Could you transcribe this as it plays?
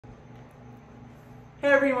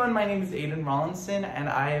Hey everyone, my name is Aiden Rollinson and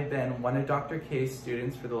I have been one of Dr. K's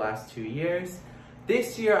students for the last 2 years.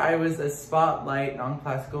 This year I was a Spotlight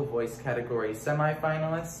non-classical voice category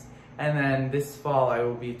semifinalist, and then this fall I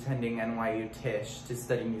will be attending NYU Tisch to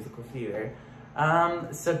study musical theater.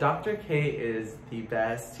 So Dr. K is the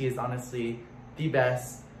best. He is honestly the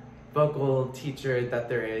best vocal teacher that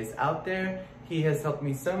there is out there. He has helped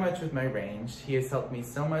me so much with my range, he has helped me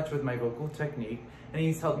so much with my vocal technique, and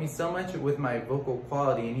he's helped me so much with my vocal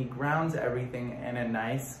quality, and he grounds everything in a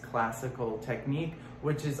nice classical technique,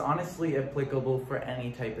 which is honestly applicable for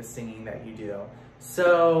any type of singing that you do.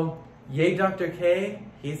 So, yay Dr. K,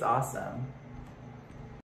 he's awesome.